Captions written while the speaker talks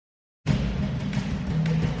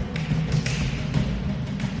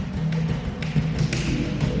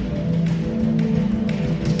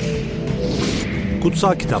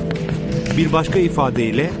Kutsal kitap, bir başka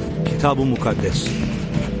ifadeyle Kitab-ı Mukaddes.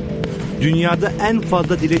 Dünyada en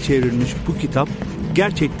fazla dile çevrilmiş bu kitap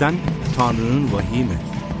gerçekten Tanrı'nın vahiy mi?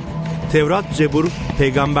 Tevrat, Zebur,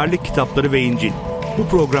 peygamberlik kitapları ve İncil bu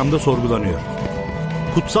programda sorgulanıyor.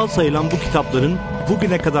 Kutsal sayılan bu kitapların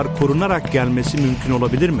bugüne kadar korunarak gelmesi mümkün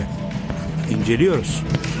olabilir mi? İnceliyoruz.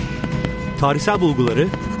 Tarihsel bulguları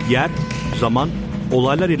yer, zaman,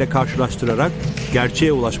 olaylar ile karşılaştırarak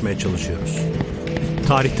gerçeğe ulaşmaya çalışıyoruz.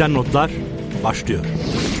 Tarihten notlar başlıyor.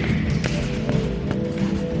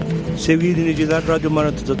 Sevgili dinleyiciler, Radyo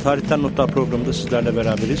Maranata'da Tarihten Notlar programında sizlerle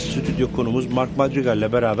beraberiz. Stüdyo konumuz Mark Madrigal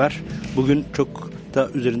ile beraber bugün çok da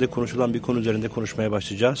üzerinde konuşulan bir konu üzerinde konuşmaya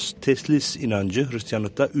başlayacağız. Teslis inancı,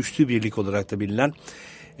 Hristiyanlıkta üçlü birlik olarak da bilinen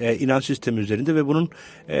inanç sistemi üzerinde ve bunun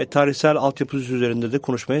tarihsel altyapısı üzerinde de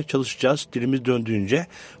konuşmaya çalışacağız dilimiz döndüğünce.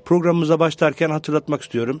 Programımıza başlarken hatırlatmak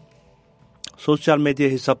istiyorum. Sosyal medya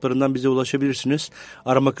hesaplarından bize ulaşabilirsiniz.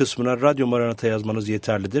 Arama kısmına Radyo Maranata yazmanız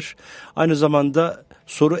yeterlidir. Aynı zamanda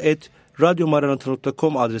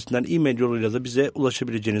soru@radyomaranata.com adresinden e-mail yoluyla da bize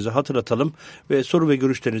ulaşabileceğinizi hatırlatalım. Ve soru ve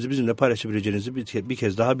görüşlerinizi bizimle paylaşabileceğinizi bir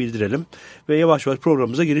kez daha bildirelim. Ve yavaş yavaş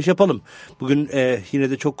programımıza giriş yapalım. Bugün yine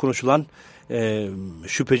de çok konuşulan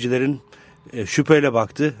şüphecilerin şüpheyle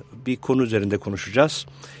baktığı bir konu üzerinde konuşacağız.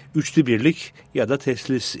 Üçlü birlik ya da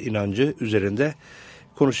teslis inancı üzerinde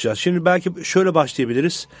konuşacağız. Şimdi belki şöyle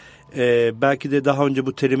başlayabiliriz. Belki de daha önce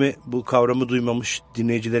bu kavramı duymamış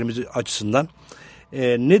dinleyicilerimiz açısından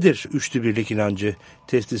nedir üçlü birlik inancı,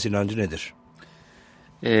 teslis inancı nedir?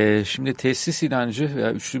 Şimdi teslis inancı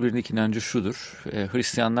veya üçlü birlik inancı şudur.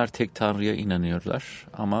 Hristiyanlar tek Tanrı'ya inanıyorlar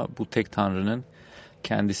ama bu tek Tanrı'nın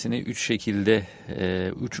kendisini üç şekilde,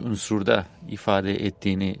 üç unsurda ifade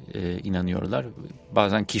ettiğini inanıyorlar.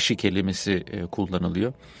 Bazen kişi kelimesi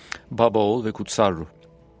kullanılıyor. Baba, oğul ve kutsal ruh.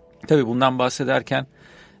 Tabii bundan bahsederken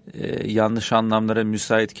yanlış anlamlara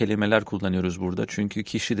müsait kelimeler kullanıyoruz burada. Çünkü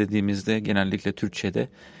kişi dediğimizde genellikle Türkçe'de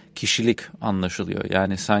kişilik anlaşılıyor.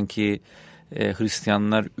 Yani sanki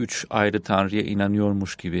Hristiyanlar üç ayrı Tanrı'ya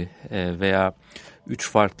inanıyormuş gibi veya üç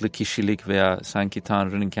farklı kişilik veya sanki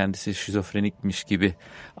Tanrı'nın kendisi şizofrenikmiş gibi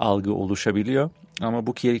algı oluşabiliyor. Ama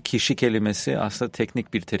bu kişi kelimesi aslında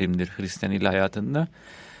teknik bir terimdir Hristiyan ilahiyatında.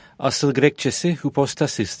 Asıl Grekçesi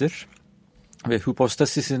hypostasis'tir. Ve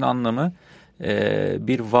hypostasis'in anlamı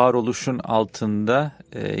bir varoluşun altında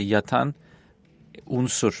yatan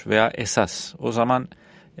unsur veya esas. O zaman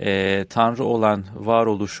Tanrı olan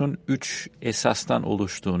varoluşun üç esastan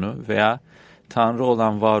oluştuğunu veya Tanrı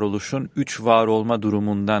olan varoluşun üç var olma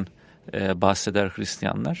durumundan bahseder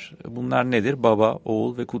Hristiyanlar. Bunlar nedir? Baba,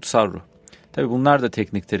 oğul ve kutsal ruh. Tabii bunlar da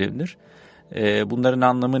teknik terimdir. Bunların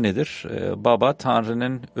anlamı nedir? Baba,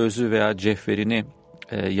 Tanrı'nın özü veya cevherini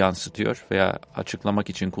yansıtıyor veya açıklamak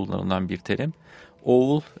için kullanılan bir terim.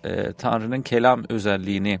 Oğul, Tanrı'nın kelam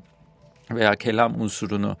özelliğini veya kelam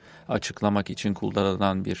unsurunu açıklamak için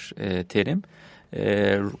kullanılan bir terim.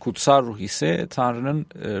 Kutsal ruh ise Tanrı'nın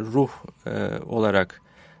ruh olarak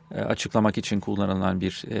açıklamak için kullanılan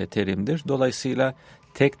bir terimdir. Dolayısıyla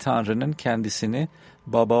tek Tanrı'nın kendisini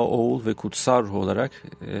Baba, Oğul ve Kutsal Ruh olarak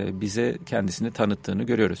bize kendisini tanıttığını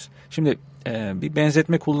görüyoruz. Şimdi bir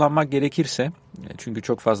benzetme kullanmak gerekirse, çünkü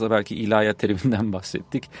çok fazla belki ilahiyat teriminden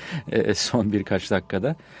bahsettik son birkaç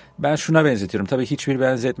dakikada. Ben şuna benzetiyorum. Tabii hiçbir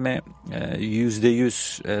benzetme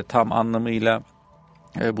 %100 tam anlamıyla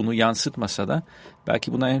bunu yansıtmasa da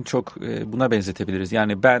belki buna en çok buna benzetebiliriz.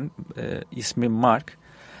 Yani ben ismim Mark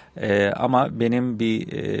ama benim bir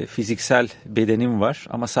fiziksel bedenim var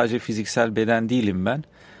ama sadece fiziksel beden değilim ben.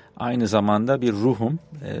 Aynı zamanda bir ruhum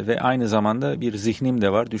ve aynı zamanda bir zihnim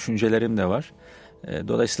de var, düşüncelerim de var.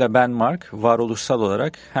 Dolayısıyla ben Mark varoluşsal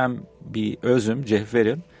olarak hem bir özüm,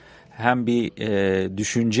 cevherim, hem bir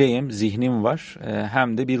düşünceyim, zihnim var,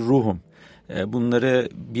 hem de bir ruhum. Bunları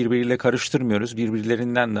birbiriyle karıştırmıyoruz,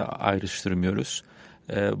 birbirlerinden de ayrıştırmıyoruz.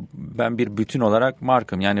 Ben bir bütün olarak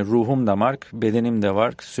Mark'ım. Yani ruhum da Mark, bedenim de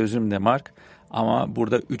Mark, sözüm de Mark. Ama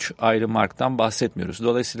burada üç ayrı Mark'tan bahsetmiyoruz.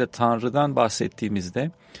 Dolayısıyla Tanrı'dan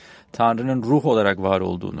bahsettiğimizde Tanrı'nın ruh olarak var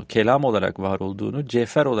olduğunu, kelam olarak var olduğunu,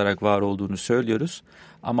 cevher olarak var olduğunu söylüyoruz.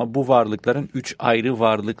 Ama bu varlıkların üç ayrı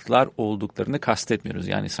varlıklar olduklarını kastetmiyoruz.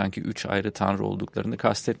 Yani sanki üç ayrı Tanrı olduklarını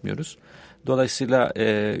kastetmiyoruz. Dolayısıyla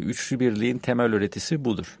üçlü birliğin temel öğretisi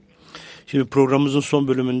budur. Şimdi programımızın son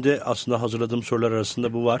bölümünde aslında hazırladığım sorular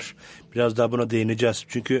arasında bu var. Biraz daha buna değineceğiz.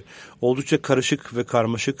 Çünkü oldukça karışık ve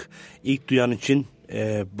karmaşık, ilk duyan için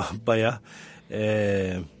bayağı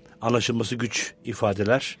anlaşılması güç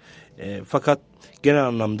ifadeler. Fakat genel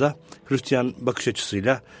anlamda Hristiyan bakış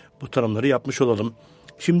açısıyla bu tanımları yapmış olalım.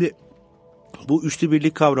 Şimdi bu üçlü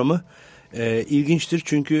birlik kavramı ilginçtir.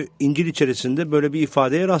 Çünkü İncil içerisinde böyle bir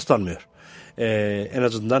ifadeye rastlanmıyor. En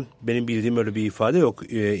azından benim bildiğim öyle bir ifade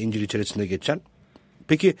yok İncil içerisinde geçen.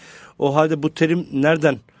 Peki o halde bu terim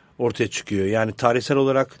nereden ortaya çıkıyor? Yani tarihsel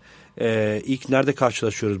olarak ilk nerede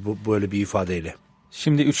karşılaşıyoruz böyle bir ifadeyle?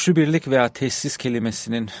 Şimdi üçlü birlik veya tesis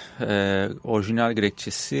kelimesinin orijinal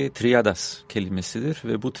Grekçesi triadas kelimesidir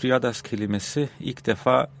ve bu triadas kelimesi ilk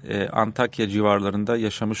defa Antakya civarlarında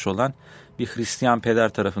yaşamış olan bir Hristiyan peder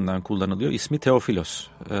tarafından kullanılıyor. İsmi Teofilos.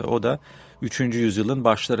 O da 3. yüzyılın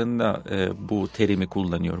başlarında bu terimi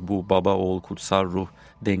kullanıyor. Bu baba, oğul, kutsal ruh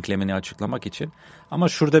denklemini açıklamak için. Ama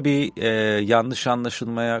şurada bir yanlış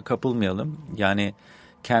anlaşılmaya kapılmayalım. Yani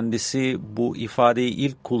kendisi bu ifadeyi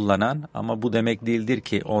ilk kullanan ama bu demek değildir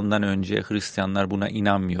ki ondan önce Hristiyanlar buna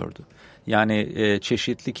inanmıyordu. Yani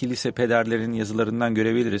çeşitli kilise pederlerinin yazılarından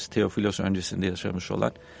görebiliriz Teofilos öncesinde yaşamış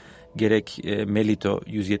olan. Gerek Melito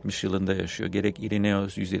 170 yılında yaşıyor, gerek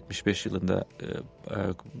Irenaeus 175 yılında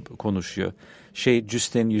konuşuyor.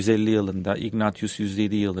 Justin 150 yılında, Ignatius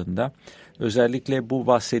 107 yılında özellikle bu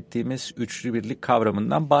bahsettiğimiz üçlü birlik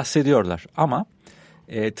kavramından bahsediyorlar. Ama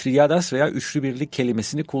triadas veya üçlü birlik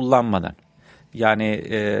kelimesini kullanmadan. Yani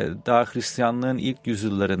daha Hristiyanlığın ilk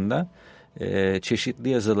yüzyıllarında çeşitli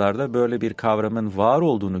yazılarda böyle bir kavramın var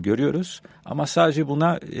olduğunu görüyoruz. Ama sadece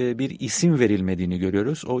buna bir isim verilmediğini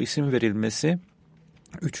görüyoruz. O isim verilmesi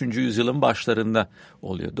 3. yüzyılın başlarında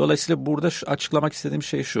oluyor. Dolayısıyla burada açıklamak istediğim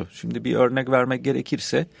şey şu. Şimdi bir örnek vermek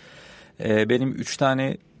gerekirse benim 3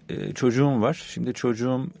 tane çocuğum var. Şimdi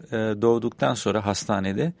çocuğum doğduktan sonra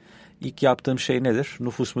hastanede ilk yaptığım şey nedir?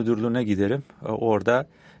 Nüfus müdürlüğüne giderim. Orada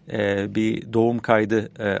bir doğum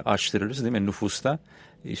kaydı açtırırız değil mi nüfusta?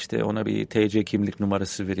 İşte ona bir TC kimlik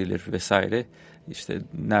numarası verilir vesaire. İşte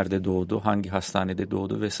nerede doğdu, hangi hastanede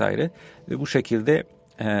doğdu vesaire. Ve bu şekilde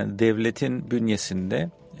devletin bünyesinde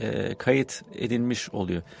kayıt edilmiş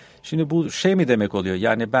oluyor. Şimdi bu şey mi demek oluyor?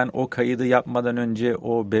 Yani ben o kaydı yapmadan önce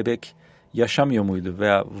o bebek yaşamıyor muydu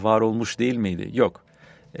veya var olmuş değil miydi? Yok.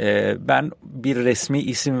 Ben bir resmi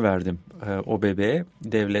isim verdim o bebeğe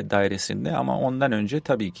devlet dairesinde ama ondan önce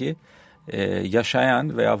tabii ki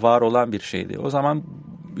yaşayan veya var olan bir şeydi. O zaman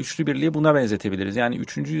üçlü birliği buna benzetebiliriz. Yani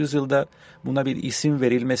 3. yüzyılda buna bir isim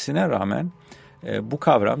verilmesine rağmen bu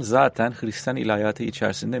kavram zaten Hristiyan ilahiyatı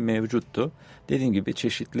içerisinde mevcuttu. Dediğim gibi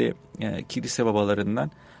çeşitli kilise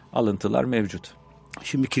babalarından alıntılar mevcut.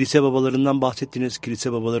 Şimdi kilise babalarından bahsettiniz,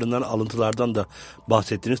 kilise babalarından alıntılardan da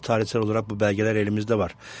bahsettiniz. Tarihsel olarak bu belgeler elimizde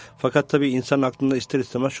var. Fakat tabii insanın aklına ister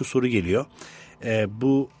istemez şu soru geliyor.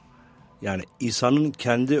 Bu yani İsa'nın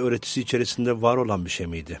kendi öğretisi içerisinde var olan bir şey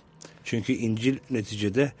miydi? Çünkü İncil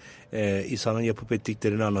neticede İsa'nın yapıp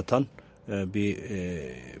ettiklerini anlatan bir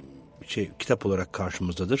kitap olarak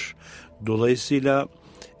karşımızdadır. Dolayısıyla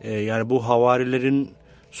yani bu havarilerin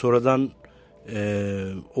sonradan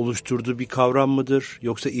oluşturduğu bir kavram mıdır?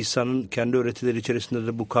 Yoksa İsa'nın kendi öğretileri içerisinde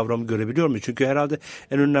de bu kavramı görebiliyor muyuz? Çünkü herhalde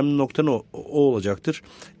en önemli nokta o olacaktır.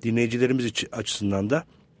 Dinleyicilerimiz açısından da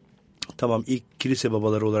tamam ilk kilise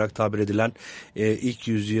babaları olarak tabir edilen ilk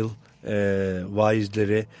yüzyıl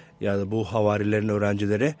vaizleri ya da bu havarilerin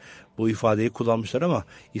öğrencileri bu ifadeyi kullanmışlar ama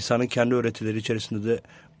İsa'nın kendi öğretileri içerisinde de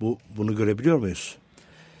bunu görebiliyor muyuz?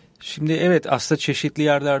 Şimdi evet aslında çeşitli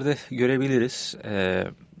yerlerde görebiliriz.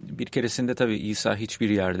 Bir keresinde tabii İsa hiçbir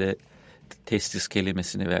yerde testis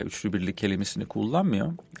kelimesini veya üçlü birlik kelimesini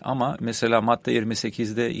kullanmıyor. Ama mesela Matta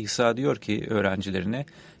 28'de İsa diyor ki öğrencilerine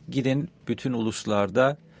gidin bütün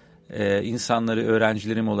uluslarda insanları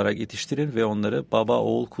öğrencilerim olarak yetiştirin ve onları baba,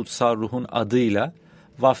 oğul, kutsal ruhun adıyla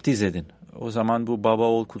vaftiz edin. O zaman bu baba,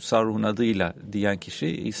 oğul, kutsal ruhun adıyla diyen kişi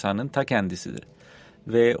İsa'nın ta kendisidir.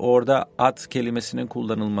 Ve orada ad kelimesinin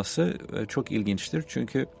kullanılması çok ilginçtir.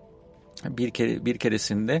 Çünkü bir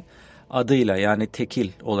keresinde adıyla yani tekil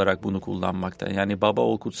olarak bunu kullanmakta. Yani baba,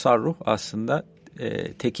 oğul, kutsal ruh aslında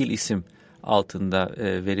tekil isim altında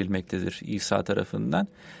verilmektedir İsa tarafından.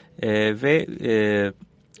 Ve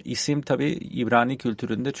isim tabii İbrani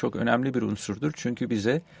kültüründe çok önemli bir unsurdur. Çünkü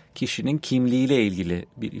bize kişinin kimliğiyle ilgili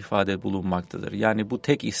bir ifade bulunmaktadır. Yani bu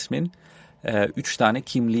tek ismin 3 tane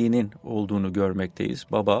kimliğinin olduğunu görmekteyiz.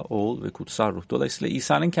 Baba, oğul ve kutsal ruh. Dolayısıyla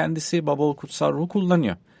İsa'nın kendisi baba, oğul, kutsal ruhu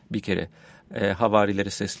kullanıyor bir kere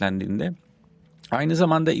havarileri seslendiğinde. Aynı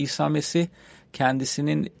zamanda İsa Mesih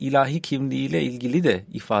kendisinin ilahi kimliğiyle ilgili de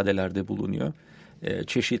ifadelerde bulunuyor.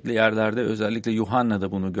 Çeşitli yerlerde özellikle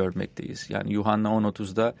Yuhanna'da bunu görmekteyiz. Yani Yuhanna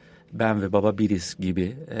 10.30'da ben ve baba biriz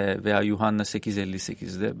gibi veya Yuhanna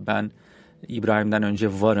 8.58'de ben İbrahim'den önce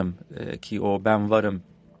varım ki o ben varım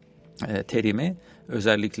terimi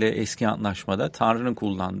özellikle eski antlaşmada Tanrı'nın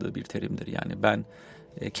kullandığı bir terimdir. Yani ben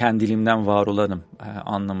Kendilimden var olanım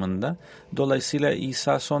anlamında. Dolayısıyla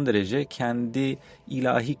İsa son derece kendi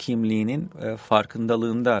ilahi kimliğinin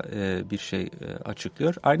farkındalığında bir şey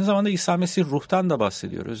açıklıyor. Aynı zamanda İsa Mesih ruhtan da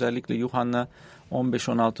bahsediyor. Özellikle Yuhanna 15,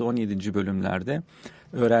 16, 17. bölümlerde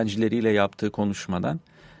öğrencileriyle yaptığı konuşmadan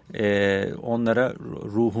onlara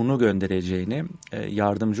ruhunu göndereceğini,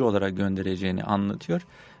 yardımcı olarak göndereceğini anlatıyor.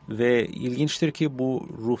 Ve ilginçtir ki bu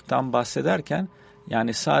ruhtan bahsederken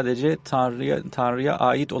yani sadece Tanrı'ya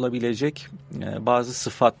ait olabilecek bazı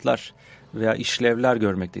sıfatlar veya işlevler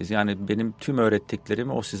görmekteyiz. Yani benim tüm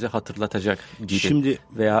öğrettiklerimi o size hatırlatacak gibi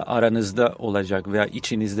veya aranızda olacak veya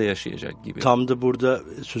içinizde yaşayacak gibi. Tam da burada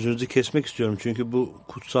sözünüzü kesmek istiyorum. Çünkü bu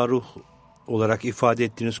kutsal ruh olarak ifade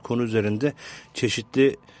ettiğiniz konu üzerinde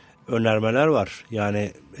çeşitli önermeler var.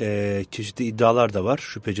 Yani çeşitli iddialar da var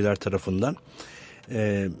şüpheciler tarafından.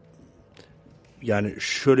 Yani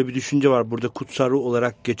şöyle bir düşünce var. Burada kutsal ruh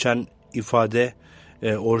olarak geçen ifade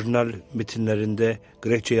orijinal metinlerinde,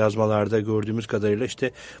 Grekçe yazmalarda gördüğümüz kadarıyla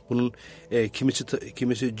işte bunun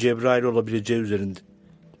kimisi Cebrail olabileceği üzerinde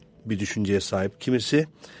bir düşünceye sahip. Kimisi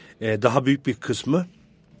daha büyük bir kısmı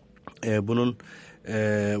bunun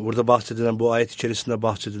burada bahsedilen, bu ayet içerisinde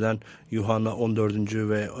bahsedilen Yuhanna 14.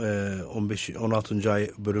 ve 16.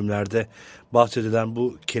 bölümlerde bahsedilen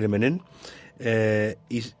bu kelimenin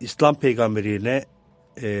İslam peygamberine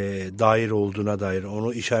dair olduğuna dair,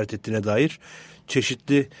 onu işaret ettiğine dair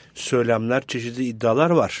çeşitli söylemler, çeşitli iddialar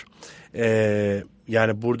var.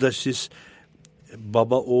 Yani burada siz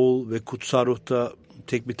Baba, Oğul ve Kutsal Ruh'ta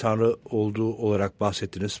tek bir Tanrı olduğu olarak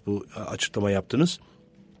bahsettiniz, bu açıklama yaptınız.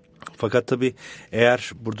 Fakat tabii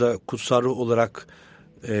eğer burada kutsal ruh olarak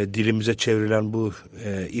dilimize çevrilen bu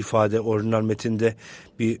ifade orijinal metinde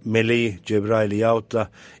bir meleği, Cebrail'i yahut da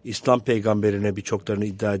İslam peygamberine birçoklarının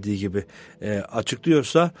iddia ettiği gibi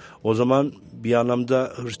açıklıyorsa o zaman bir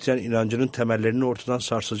anlamda Hristiyan inancının temellerini ortadan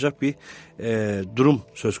sarsacak bir durum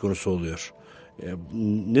söz konusu oluyor.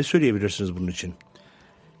 Ne söyleyebilirsiniz bunun için?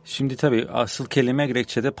 Şimdi tabii asıl kelime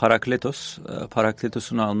Grekçe'de parakletos.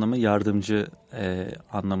 Parakletos'un anlamı yardımcı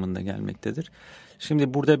anlamında gelmektedir.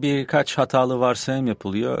 Şimdi burada birkaç hatalı varsayım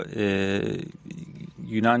yapılıyor.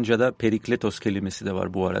 Yunanca'da perikletos kelimesi de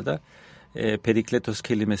var bu arada. Perikletos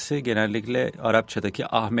kelimesi genellikle Arapçadaki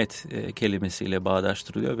Ahmet kelimesiyle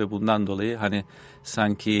bağdaştırılıyor ve bundan dolayı hani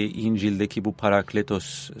sanki İncil'deki bu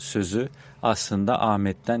parakletos sözü aslında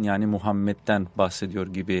Ahmet'ten yani Muhammed'den bahsediyor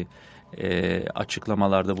gibi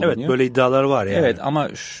açıklamalarda bulunuyor. Evet, böyle iddialar var yani. Evet ama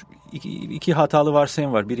iki hatalı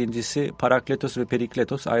varsayım var. Birincisi parakletos ve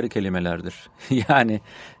perikletos ayrı kelimelerdir. Yani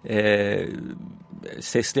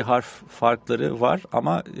sesli harf farkları var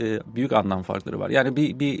ama büyük anlam farkları var. Yani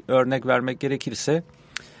bir örnek vermek gerekirse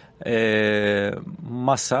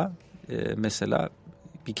masa mesela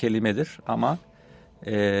bir kelimedir ama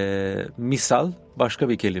misal başka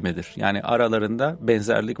bir kelimedir. Yani aralarında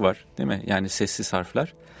benzerlik var, değil mi? Yani sessiz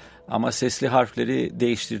harfler. Ama sesli harfleri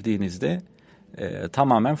değiştirdiğinizde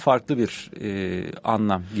tamamen farklı bir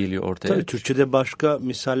anlam geliyor ortaya. Tabii Türkçe'de başka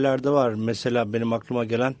misaller de var. Mesela benim aklıma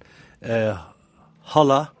gelen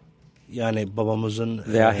hala, yani babamızın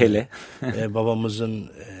veya hele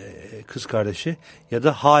babamızın kız kardeşi ya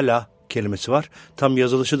da hala kelimesi var. Tam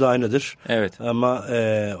yazılışı da aynıdır. Evet. Ama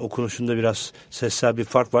okunuşunda biraz sessel bir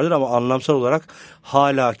fark vardır ama anlamsal olarak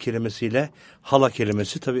hala kelimesiyle hala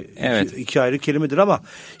kelimesi tabii evet. iki ayrı kelimedir ama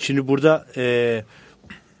şimdi burada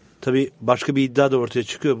tabii başka bir iddia da ortaya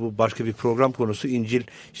çıkıyor. Bu başka bir program konusu. İncil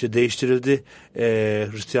işte değiştirildi.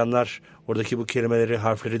 Hristiyanlar oradaki bu kelimeleri,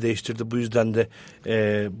 harfleri değiştirdi. Bu yüzden de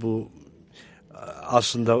bu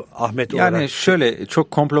aslında Ahmet olarak... Yani şöyle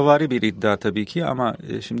çok komplovari bir iddia tabii ki ama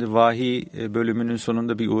şimdi vahiy bölümünün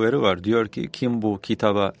sonunda bir uyarı var. Diyor ki kim bu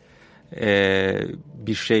kitaba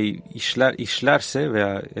bir şey işlerse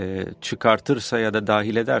veya çıkartırsa ya da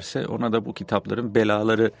dahil ederse ona da bu kitapların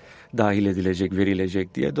belaları dahil edilecek,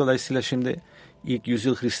 verilecek diye. Dolayısıyla şimdi ilk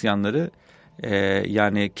yüzyıl Hristiyanları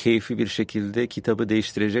yani keyfi bir şekilde kitabı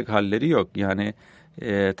değiştirecek halleri yok. Yani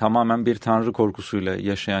tamamen bir tanrı korkusuyla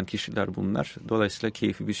yaşayan kişiler bunlar. Dolayısıyla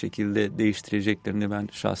keyfi bir şekilde değiştireceklerini ben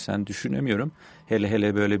şahsen düşünemiyorum.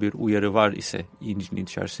 Hele böyle bir uyarı var ise İncil'in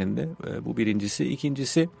içerisinde. Bu birincisi.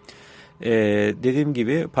 İkincisi dediğim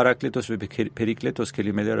gibi parakletos ve perikletos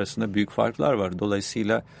kelimeleri arasında büyük farklar var.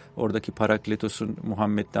 Dolayısıyla oradaki parakletos'un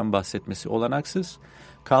Muhammed'den bahsetmesi olanaksız.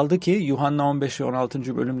 Kaldı ki Yuhanna 15 ve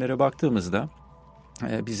 16. bölümlere baktığımızda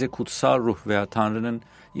bize kutsal ruh veya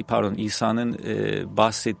İsa'nın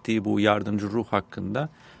bahsettiği bu yardımcı ruh hakkında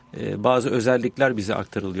bazı özellikler bize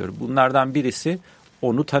aktarılıyor. Bunlardan birisi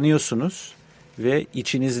onu tanıyorsunuz ve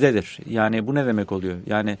içinizdedir. Yani bu ne demek oluyor?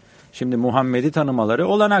 Yani Şimdi Muhammed'i tanımaları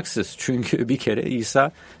olanaksız. Çünkü bir kere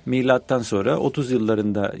İsa milattan sonra 30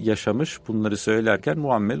 yıllarında yaşamış, bunları söylerken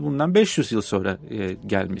Muhammed bundan 500 yıl sonra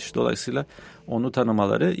gelmiş. Dolayısıyla onu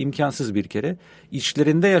tanımaları imkansız bir kere.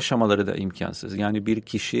 İçlerinde yaşamaları da imkansız. Yani bir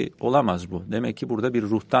kişi olamaz bu. Demek ki burada bir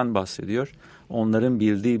ruhtan bahsediyor. Onların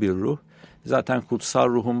bildiği bir ruh. Zaten kutsal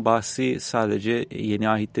ruhun bahsi sadece Yeni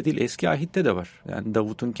Ahit'te değil, Eski Ahit'te de var. Yani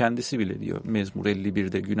Davut'un kendisi bile diyor, Mezmur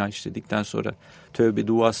 51'de günah işledikten sonra tövbe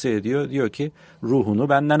duası ediyor. Diyor ki ruhunu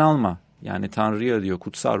benden alma. Yani Tanrı'ya diyor,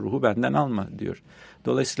 kutsal ruhu benden alma diyor.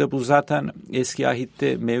 Dolayısıyla bu zaten Eski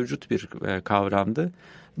Ahit'te mevcut bir kavramdı.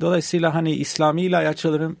 Dolayısıyla hani İslami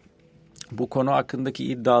ilahiyatçıların bu konu hakkındaki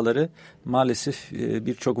iddiaları maalesef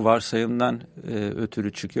birçok varsayımdan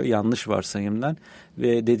ötürü çıkıyor. Yanlış varsayımdan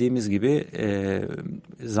ve dediğimiz gibi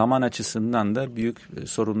zaman açısından da büyük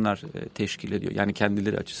sorunlar teşkil ediyor. Yani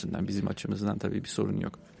kendileri açısından, bizim açımızdan tabii bir sorun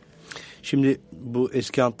yok. Şimdi bu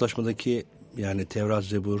eski antlaşmadaki yani Tevrat,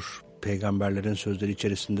 Zebur, peygamberlerin sözleri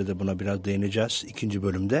içerisinde de buna biraz değineceğiz 2.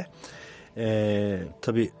 bölümde.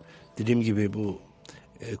 Tabii dediğim gibi bu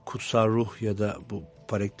kutsal ruh ya da bu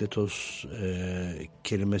parakletos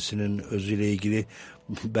kelimesinin özüyle ilgili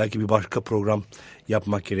belki bir başka program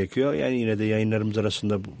yapmak gerekiyor. Yani yine de yayınlarımız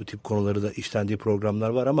arasında bu tip konuları da işlendiği programlar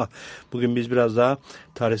var ama bugün biz biraz daha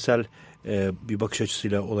tarihsel bir bakış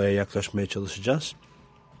açısıyla olaya yaklaşmaya çalışacağız.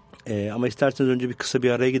 Ama isterseniz önce bir kısa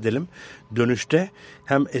bir araya gidelim. Dönüşte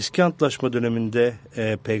hem eski antlaşma döneminde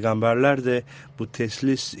peygamberler de bu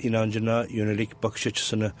teslis inancına yönelik bakış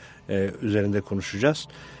açısını üzerinde konuşacağız.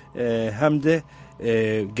 Hem de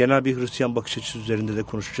genel bir Hristiyan bakış açısı üzerinde de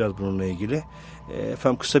konuşacağız bununla ilgili.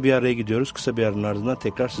 Efendim kısa bir araya gidiyoruz. Kısa bir aranın ardından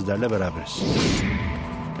tekrar sizlerle beraberiz.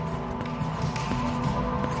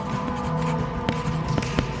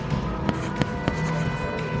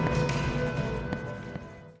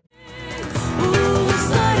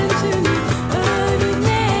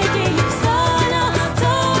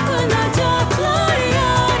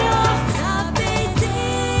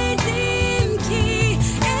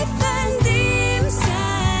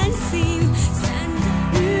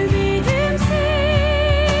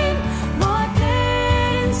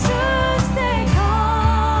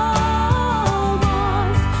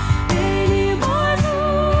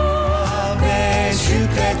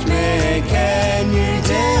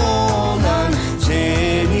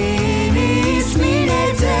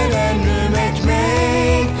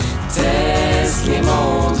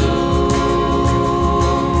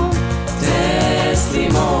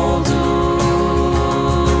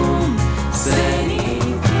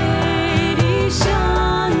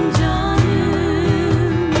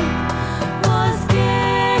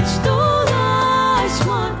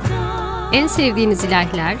 En sevdiğiniz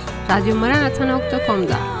ilahiler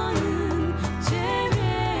radyomaranatha.com'da.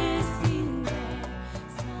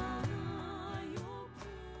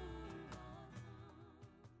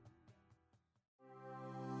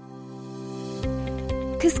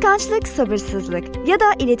 Kıskançlık, sabırsızlık ya da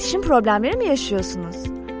iletişim problemleri mi yaşıyorsunuz?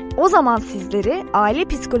 O zaman sizleri Aile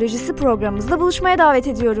Psikolojisi programımızda buluşmaya davet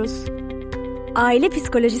ediyoruz. Aile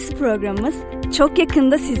Psikolojisi programımız çok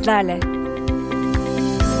yakında sizlerle.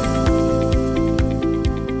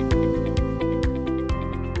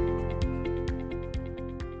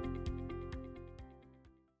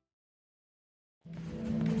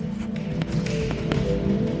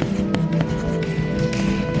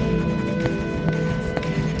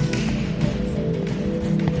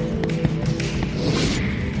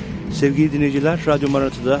 Sevgili dinleyiciler, Radyo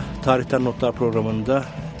Maratha'da Tarihten Notlar programında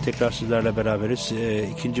tekrar sizlerle beraberiz.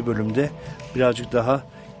 2. bölümde birazcık daha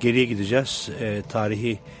geriye gideceğiz.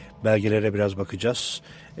 Tarihi belgelere biraz bakacağız.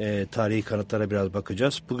 Tarihi kanıtlara biraz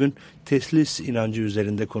bakacağız. Bugün teslis inancı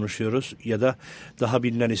üzerinde konuşuyoruz ya da daha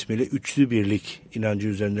bilinen ismiyle üçlü birlik inancı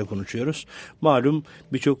üzerinde konuşuyoruz. Malum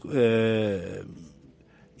birçok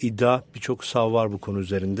iddia, birçok sav var bu konu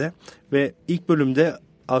üzerinde ve ilk bölümde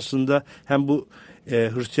aslında hem bu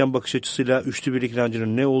Hristiyan bakış açısıyla üçlü birlik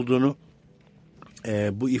inancının ne olduğunu,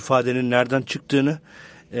 bu ifadenin nereden çıktığını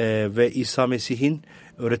ve İsa Mesih'in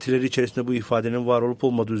öğretileri içerisinde bu ifadenin var olup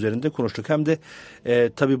olmadığı üzerinde konuştuk. Hem de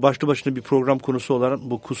tabii başlı başına bir program konusu olan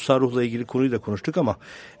bu kutsal ruhla ilgili konuyu da konuştuk ama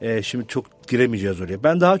şimdi çok giremeyeceğiz oraya.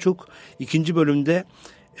 Ben daha çok 2. bölümde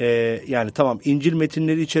yani tamam İncil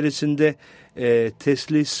metinleri içerisinde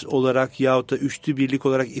teslis olarak yahut da üçlü birlik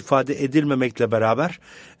olarak ifade edilmemekle beraber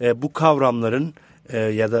bu kavramların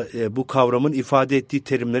ya da bu kavramın ifade ettiği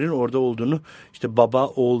terimlerin orada olduğunu, işte baba,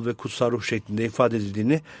 oğul ve kutsal ruh şeklinde ifade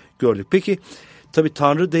edildiğini gördük. Peki tabii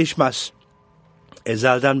Tanrı değişmez.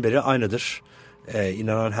 Ezelden beri aynıdır.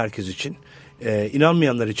 İnanan herkes için.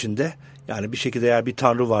 İnanmayanlar için de yani bir şekilde eğer bir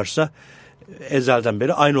Tanrı varsa ezelden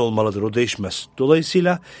beri aynı olmalıdır. O değişmez.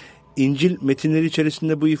 Dolayısıyla İncil metinleri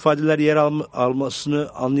içerisinde bu ifadeler yer almasını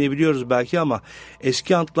anlayabiliyoruz belki ama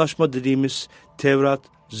eski antlaşma dediğimiz Tevrat,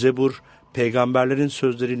 Zebur, peygamberlerin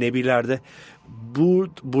sözleri, nebilerde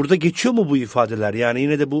burada geçiyor mu bu ifadeler? Yani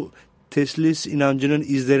yine de bu teslis inancının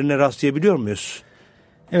izlerine rastlayabiliyor muyuz?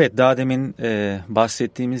 Evet, daha demin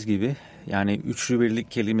bahsettiğimiz gibi yani üçlü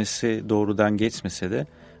birlik kelimesi doğrudan geçmese de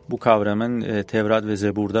bu kavramın Tevrat ve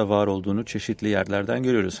Zebur'da var olduğunu çeşitli yerlerden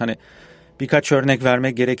görüyoruz. Hani birkaç örnek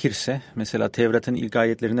vermek gerekirse mesela Tevrat'ın ilk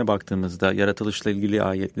ayetlerine baktığımızda yaratılışla ilgili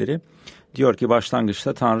ayetleri diyor ki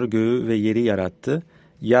başlangıçta Tanrı göğü ve yeri yarattı.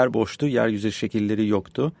 Yer boştu, yeryüzü şekilleri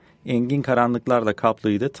yoktu. Engin karanlıklarla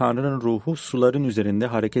kaplıydı. Tanrı'nın ruhu suların üzerinde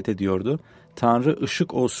hareket ediyordu. Tanrı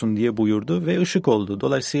ışık olsun diye buyurdu ve ışık oldu.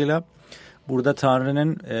 Dolayısıyla burada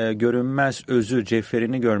Tanrı'nın görünmez özü,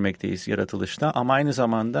 cevherini görmekteyiz yaratılışta ama aynı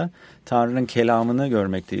zamanda Tanrı'nın kelamını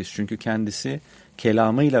görmekteyiz. Çünkü kendisi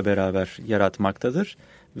kelamıyla beraber yaratmaktadır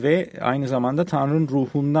ve aynı zamanda Tanrı'nın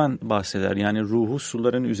ruhundan bahseder. Yani ruhu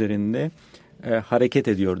suların üzerinde hareket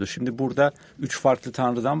ediyordu. Şimdi burada 3 farklı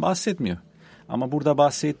Tanrı'dan bahsetmiyor. Ama burada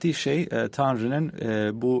bahsettiği şey Tanrı'nın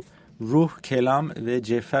bu ruh, kelam ve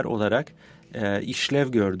cevher olarak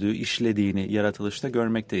işlev gördüğü, işlediğini yaratılışta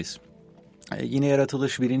görmekteyiz. Yine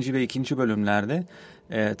yaratılış 1. ve 2. bölümlerde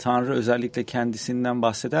Tanrı özellikle kendisinden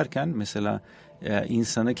bahsederken mesela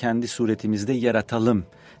insanı kendi suretimizde yaratalım.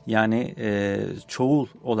 Yani çoğul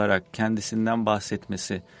olarak kendisinden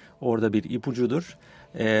bahsetmesi orada bir ipucudur.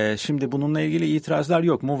 Şimdi bununla ilgili itirazlar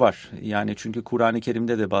yok mu? Var. Yani çünkü Kur'an-ı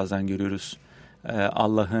Kerim'de de bazen görüyoruz.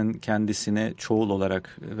 Allah'ın kendisine çoğul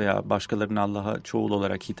olarak veya başkalarının Allah'a çoğul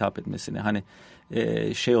olarak hitap etmesini. Hani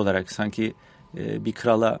şey olarak sanki bir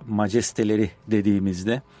krala majesteleri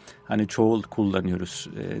dediğimizde hani çoğul kullanıyoruz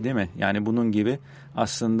değil mi? Yani bunun gibi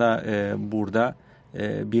aslında burada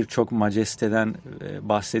birçok majesteden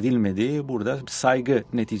bahsedilmediği, burada saygı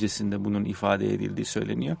neticesinde bunun ifade edildiği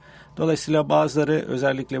söyleniyor. Dolayısıyla bazıları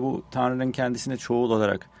özellikle bu Tanrı'nın kendisine çoğul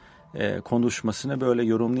olarak konuşmasını böyle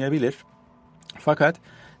yorumlayabilir. Fakat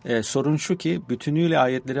sorun şu ki bütünüyle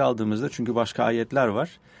ayetleri aldığımızda, çünkü başka ayetler var,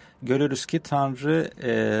 görürüz ki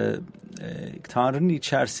Tanrı'nın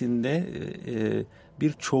içerisinde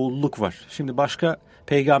bir çoğulluk var. Şimdi başka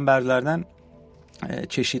peygamberlerden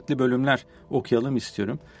çeşitli bölümler okuyalım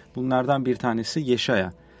istiyorum. Bunlardan bir tanesi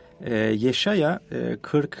Yeşaya. Yeşaya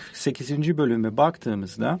 48. bölüme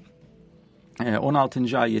baktığımızda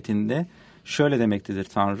 16. ayetinde şöyle demektedir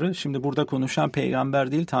Tanrı. Şimdi burada konuşan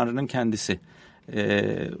peygamber değil, Tanrı'nın kendisi.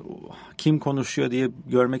 Kim konuşuyor diye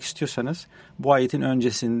görmek istiyorsanız bu ayetin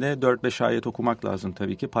öncesinde 4-5 ayet okumak lazım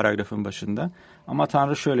tabii ki paragrafın başında. Ama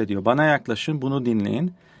Tanrı şöyle diyor: bana yaklaşın, bunu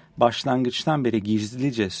dinleyin. Başlangıçtan beri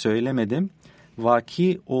gizlice söylemedim.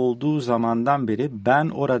 Vaki olduğu zamandan beri ben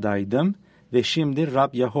oradaydım ve şimdi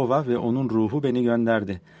Rab Yahova ve onun ruhu beni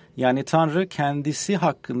gönderdi. Yani Tanrı kendisi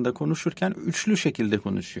hakkında konuşurken üçlü şekilde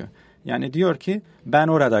konuşuyor. Yani diyor ki ben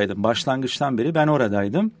oradaydım, başlangıçtan beri ben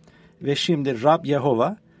oradaydım ve şimdi Rab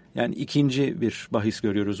Yahova, yani ikinci bir bahis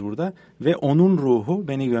görüyoruz burada, ve onun ruhu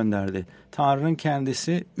beni gönderdi. Tanrı'nın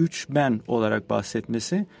kendisi üç ben olarak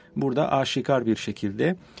bahsetmesi burada aşikar bir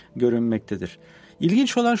şekilde görünmektedir.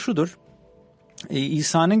 İlginç olan şudur,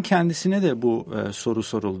 İsa'nın kendisine de bu soru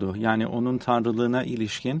soruldu. Yani onun tanrılığına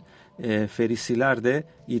ilişkin Ferisiler de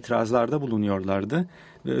itirazlarda bulunuyorlardı.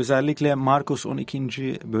 Ve özellikle Markus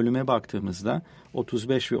 12. bölüme baktığımızda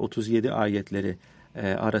 35 ve 37 ayetleri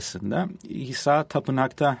arasında İsa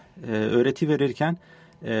tapınakta öğreti verirken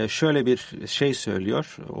şöyle bir şey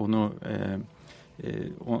söylüyor. Onu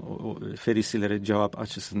Ferisilere cevap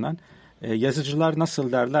açısından. Yazıcılar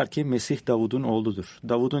nasıl derler ki Mesih Davud'un oğludur.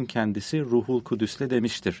 Davud'un kendisi Ruhul Kudüs'le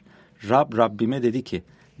demiştir. Rab Rabbime dedi ki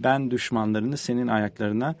ben düşmanlarını senin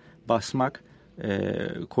ayaklarına basmak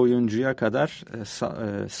koyuncaya kadar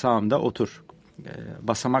sağımda otur.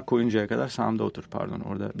 Basamak koyuncaya kadar sağımda otur. Pardon,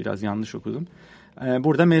 orada biraz yanlış okudum.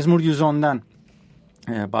 Burada Mezmur 110'dan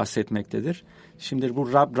bahsetmektedir. Şimdi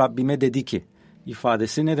bu Rab Rabbime dedi ki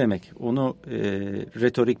ifadesi ne demek? Onu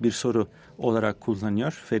retorik bir soru olarak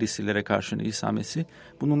kullanıyor Ferisilere karşı İsa Mesih.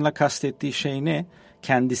 Bununla kastettiği şey ne?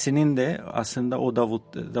 Kendisinin de aslında o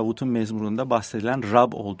Davut'un mezmurunda bahsedilen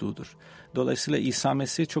Rab olduğudur. Dolayısıyla İsa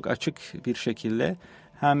Mesih çok açık bir şekilde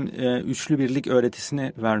hem üçlü birlik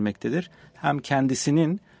öğretisini vermektedir, hem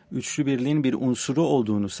kendisinin üçlü birliğin bir unsuru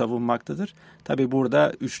olduğunu savunmaktadır. Tabi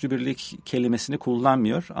burada üçlü birlik kelimesini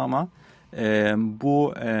kullanmıyor ama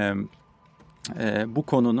bu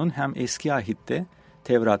konunun hem eski ahitte,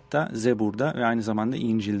 Tevrat'ta, Zebur'da ve aynı zamanda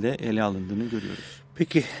İncil'de ele alındığını görüyoruz.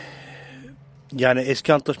 Peki yani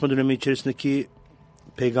eski antlaşma dönemi içerisindeki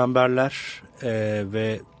peygamberler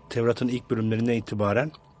ve Tevrat'ın ilk bölümlerinden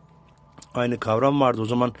itibaren aynı kavram vardı. O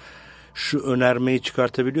zaman şu önermeyi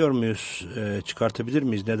çıkartabiliyor muyuz? Çıkartabilir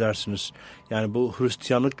miyiz? Ne dersiniz? Yani bu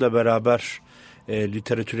Hristiyanlıkla beraber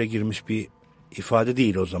literatüre girmiş bir ifade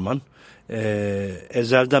değil o zaman.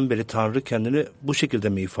 Ezelden beri Tanrı kendini bu şekilde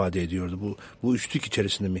mi ifade ediyordu? Bu üçlük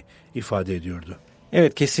içerisinde mi ifade ediyordu?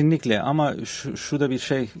 Evet, kesinlikle, ama şu da bir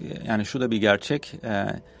şey, yani şu da bir gerçek.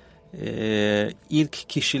 İlk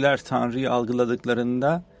kişiler Tanrı'yı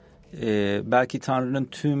algıladıklarında belki Tanrı'nın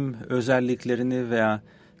tüm özelliklerini veya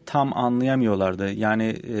tam anlayamıyorlardı.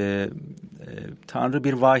 Yani Tanrı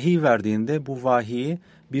bir vahiy verdiğinde bu vahiyi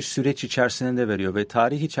bir süreç içerisinde de veriyor ve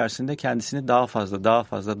tarih içerisinde kendisini daha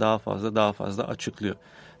fazla açıklıyor.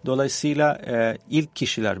 Dolayısıyla ilk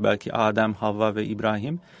kişiler, belki Adem, Havva ve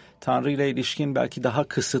İbrahim, Tanrı ile ilişkin belki daha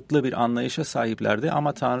kısıtlı bir anlayışa sahiplerdi,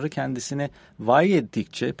 ama Tanrı kendisini vahiy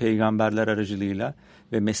ettikçe peygamberler aracılığıyla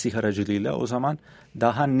ve Mesih aracılığıyla o zaman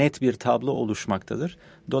daha net bir tablo oluşmaktadır.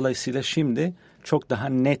 Dolayısıyla şimdi çok daha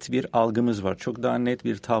net bir algımız var. Çok daha net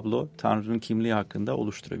bir tablo Tanrı'nın kimliği hakkında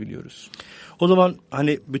oluşturabiliyoruz. O zaman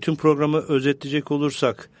hani bütün programı özetleyecek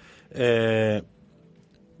olursak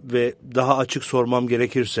ve daha açık sormam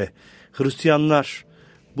gerekirse, Hristiyanlar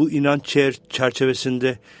bu inanç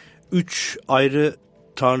çerçevesinde 3 ayrı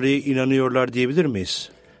Tanrı'ya inanıyorlar diyebilir miyiz?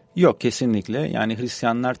 Yok, kesinlikle. Yani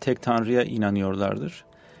Hristiyanlar tek Tanrı'ya inanıyorlardır.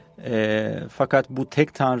 Fakat bu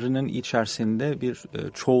tek Tanrı'nın içerisinde bir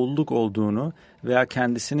çoğulluk olduğunu veya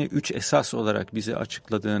kendisini 3 esas olarak bize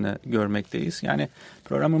açıkladığını görmekteyiz. Yani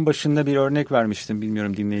programın başında bir örnek vermiştim.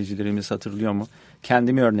 Bilmiyorum dinleyicilerimiz hatırlıyor mu?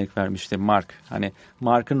 Kendimi örnek vermiştim, Mark. Hani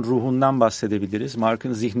Mark'ın ruhundan bahsedebiliriz,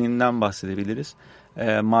 Mark'ın zihninden bahsedebiliriz,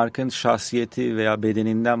 Mark'ın şahsiyeti veya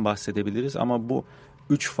bedeninden bahsedebiliriz, ama bu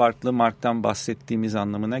 3 farklı Mark'tan bahsettiğimiz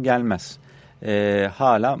anlamına gelmez.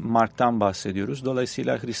 Hala Mark'tan bahsediyoruz.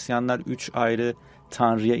 Dolayısıyla Hristiyanlar 3 ayrı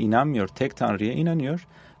Tanrı'ya inanmıyor, tek Tanrı'ya inanıyor.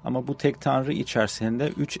 Ama bu tek Tanrı içerisinde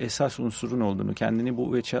 3 esas unsurun olduğunu, kendini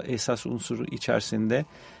bu esas unsuru içerisinde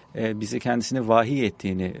bize kendisini vahiy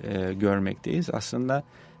ettiğini görmekteyiz. Aslında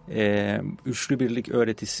üçlü birlik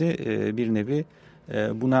öğretisi bir nevi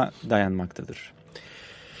buna dayanmaktadır.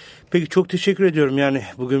 Peki, çok teşekkür ediyorum. Yani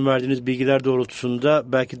bugün verdiğiniz bilgiler doğrultusunda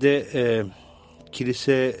belki de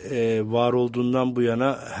kilise var olduğundan bu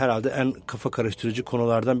yana herhalde en kafa karıştırıcı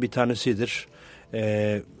konulardan bir tanesidir.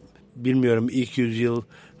 Bilmiyorum ilk yüzyıl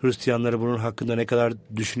Hristiyanları bunun hakkında ne kadar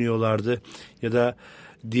düşünüyorlardı ya da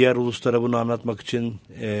diğer uluslara bunu anlatmak için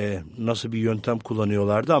nasıl bir yöntem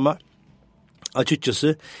kullanıyorlardı, ama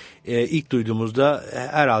açıkçası ilk duyduğumuzda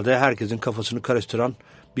herhalde herkesin kafasını karıştıran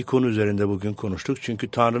bir konu üzerinde bugün konuştuk. Çünkü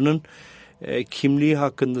Tanrı'nın kimliği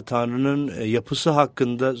hakkında, Tanrı'nın yapısı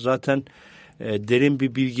hakkında zaten derin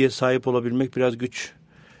bir bilgiye sahip olabilmek biraz güç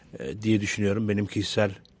diye düşünüyorum, benim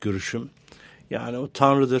kişisel görüşüm. Yani o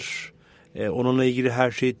Tanrı'dır. Onunla ilgili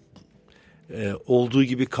her şey olduğu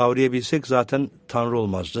gibi kavrayabilsek zaten Tanrı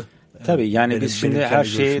olmazdı. Tabii yani biz şimdi her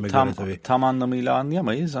şeyi tam anlamıyla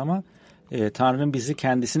anlayamayız, ama Tanrı'nın bizi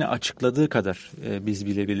kendisini açıkladığı kadar biz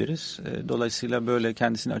bilebiliriz. Dolayısıyla böyle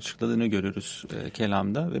kendisini açıkladığını görürüz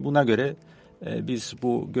kelamda ve buna göre biz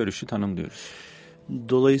bu görüşü tanımlıyoruz.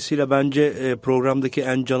 Dolayısıyla bence programdaki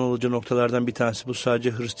en can alıcı noktalardan bir tanesi bu,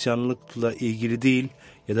 sadece Hristiyanlıkla ilgili değil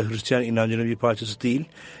ya da Hristiyan inancının bir parçası değil.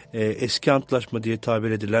 Eski Antlaşma diye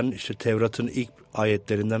tabir edilen işte Tevrat'ın ilk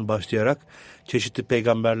ayetlerinden başlayarak çeşitli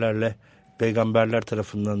peygamberler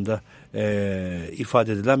tarafından da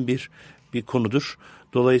ifade edilen bir konudur.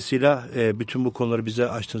 Dolayısıyla bütün bu konuları bize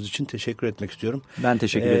açtığınız için teşekkür etmek istiyorum. Ben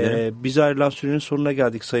teşekkür ederim. Biz ayrılan sürenin sonuna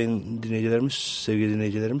geldik sayın dinleyicilerimiz, sevgili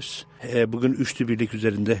dinleyicilerimiz. Bugün üçlü birlik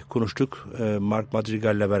üzerinde konuştuk Mark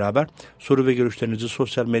Madrigal ile beraber. Soru ve görüşlerinizi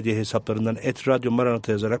sosyal medya hesaplarından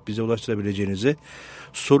 @radyomaranata yazarak bize ulaştırabileceğinizi,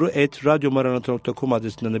 soru@radyomaranata.com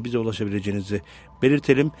adresinden de bize ulaşabileceğinizi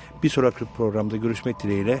belirtelim. Bir sonraki programda görüşmek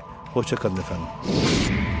dileğiyle. Hoşça kalın efendim.